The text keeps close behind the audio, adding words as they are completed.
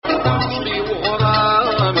عشقي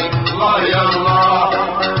وغرامي الله يا الله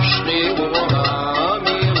عشقي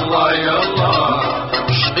وغرامي الله يا الله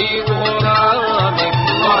عشقي وغرامي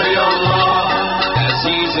الله يا الله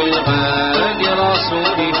عزيز الغالي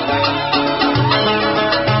رسول الله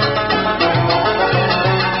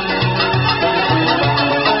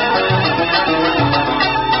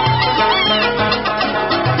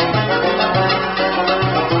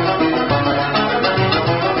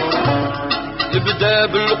نبدا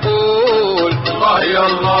بالقول الله يا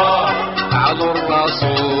الله على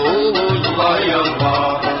الرسول الله يا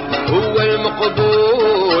الله هو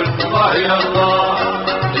المقبول الله يا الله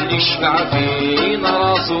اللي يشفع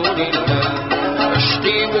فينا رسول الله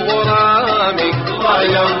عشقي وغرامي الله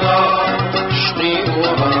يا الله عشقي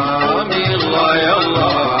وغرامي الله يا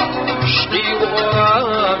الله عشقي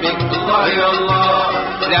وغرامي الله يا الله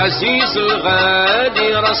العزيز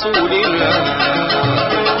الغالي رسول الله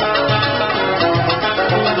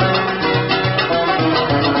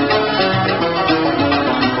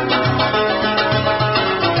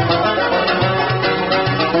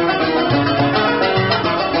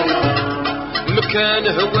كان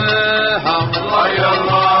هواها الله يا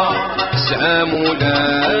الله سام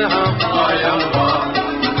ولاها الله يا الله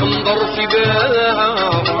انظر في باها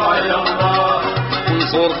الله يا الله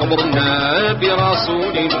انظر خبرنا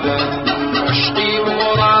برسول الله عشقي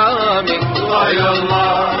وغرامي الله يا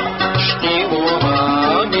الله عشقي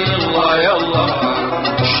وغرامي الله يا الله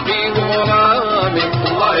عشقي وغرامي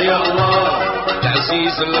الله يا الله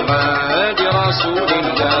العزيز الغالي رسول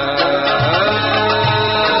الله